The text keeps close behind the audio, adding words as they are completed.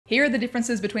Here are the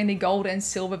differences between the gold and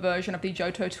silver version of the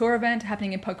Johto Tour event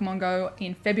happening in Pokemon GO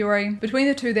in February. Between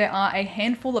the two, there are a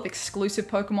handful of exclusive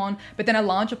Pokemon, but then a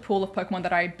larger pool of Pokemon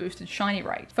that are a boosted shiny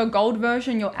rate. For gold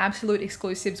version, your absolute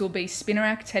exclusives will be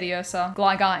Spinarak, Teddiursa,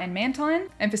 Gligar, and Mantine.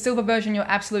 And for silver version, your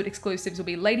absolute exclusives will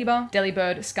be Ladybug,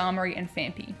 Delibird, Skarmory, and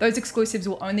Phanpy. Those exclusives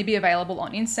will only be available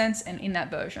on Incense and in that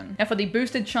version. Now for the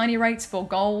boosted shiny rates for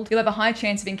gold, you'll have a high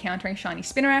chance of encountering shiny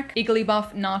Spinarak,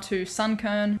 Igglybuff, Natu,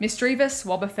 Sunkern, Misdreavus,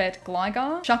 Wobbuffet,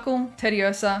 Gligar, Shuckle,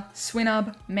 Teddiursa,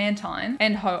 Swinub, Mantine,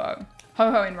 and Ho-Oh.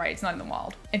 Ho-Oh in raids, not in the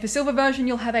wild. And for silver version,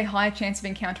 you'll have a higher chance of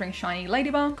encountering shiny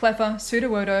Ladybug, Cleffa,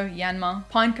 Sudowoodo, Yanma,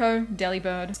 Pineco,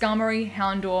 Delibird, Skarmory,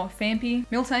 Houndour, Phanpy,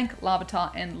 Miltank,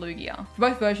 Larvitar, and Lugia. For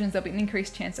both versions, there'll be an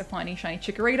increased chance of finding shiny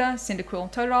Chikorita,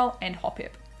 Cyndaquil, Totodile, and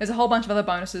Hoppip. There's a whole bunch of other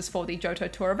bonuses for the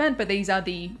Johto Tour event, but these are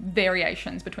the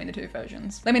variations between the two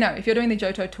versions. Let me know, if you're doing the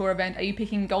Johto Tour event, are you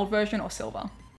picking gold version or silver?